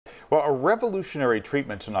Well, a revolutionary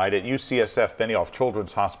treatment tonight at UCSF Benioff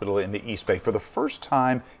Children's Hospital in the East Bay. For the first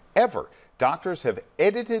time ever, doctors have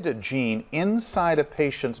edited a gene inside a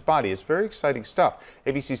patient's body. It's very exciting stuff.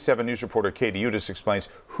 ABC 7 News reporter Katie Udis explains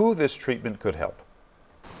who this treatment could help.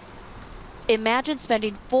 Imagine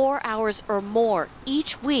spending 4 hours or more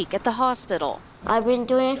each week at the hospital. I've been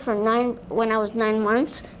doing it when I was 9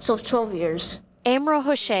 months, so 12 years. Amro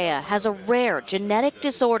Hoshea has a rare genetic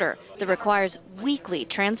disorder that requires weekly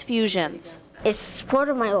transfusions. It's part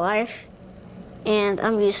of my life, and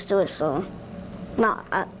I'm used to it, so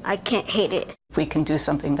I can't hate it. If we can do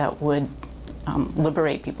something that would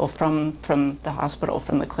liberate people from the hospital,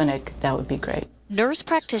 from the clinic, that would be great. Nurse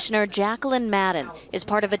practitioner Jacqueline Madden is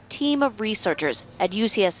part of a team of researchers at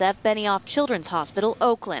UCSF Benioff Children's Hospital,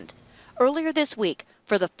 Oakland. Earlier this week,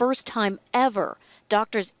 for the first time ever,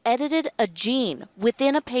 doctors edited a gene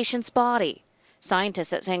within a patient's body.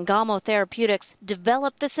 Scientists at Sangamo Therapeutics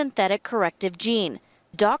developed the synthetic corrective gene.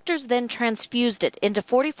 Doctors then transfused it into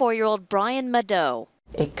 44-year-old Brian Mado.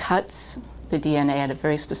 It cuts the DNA at a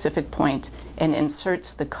very specific point and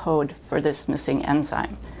inserts the code for this missing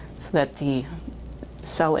enzyme so that the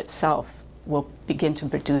cell itself will begin to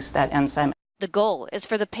produce that enzyme. The goal is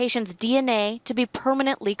for the patient's DNA to be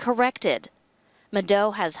permanently corrected.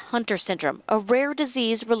 Mado has Hunter syndrome, a rare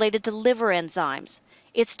disease related to liver enzymes.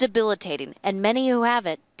 It's debilitating, and many who have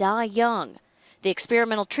it die young. The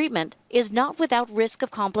experimental treatment is not without risk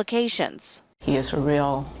of complications. He is a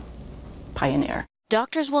real pioneer.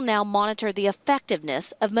 Doctors will now monitor the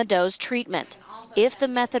effectiveness of Mado's treatment. If the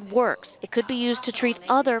method works, it could be used to treat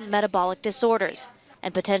other metabolic disorders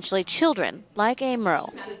and potentially children like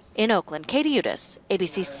Amro. In Oakland, Katie Udis,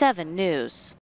 ABC 7 News.